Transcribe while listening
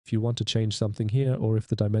If you want to change something here, or if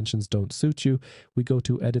the dimensions don't suit you, we go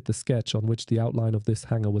to edit the sketch on which the outline of this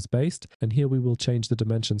hanger was based, and here we will change the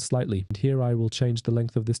dimensions slightly. And here I will change the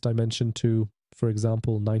length of this dimension to, for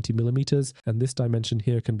example, 90 millimeters, and this dimension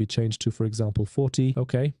here can be changed to, for example, 40.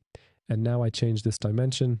 Okay, and now I change this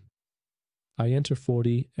dimension. I enter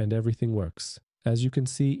 40 and everything works. As you can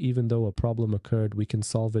see, even though a problem occurred, we can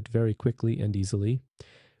solve it very quickly and easily.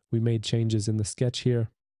 We made changes in the sketch here.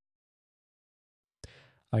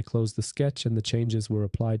 I closed the sketch and the changes were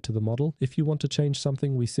applied to the model. If you want to change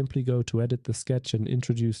something, we simply go to edit the sketch and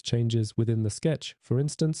introduce changes within the sketch. For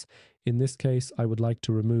instance, in this case, I would like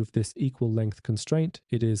to remove this equal length constraint.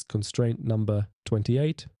 It is constraint number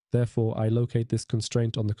 28. Therefore, I locate this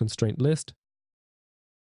constraint on the constraint list.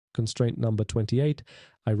 Constraint number 28.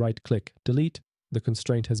 I right-click delete. The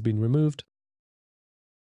constraint has been removed.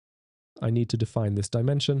 I need to define this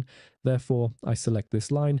dimension. Therefore, I select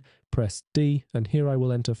this line, press D, and here I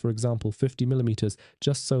will enter, for example, 50 millimeters,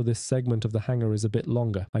 just so this segment of the hanger is a bit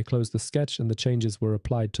longer. I close the sketch and the changes were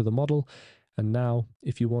applied to the model. And now,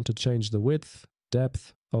 if you want to change the width,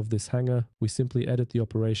 depth of this hanger, we simply edit the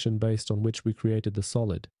operation based on which we created the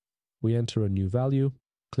solid. We enter a new value,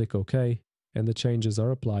 click OK, and the changes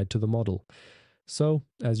are applied to the model. So,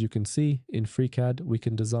 as you can see, in FreeCAD, we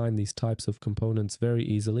can design these types of components very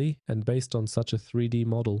easily, and based on such a 3D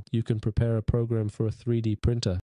model, you can prepare a program for a 3D printer.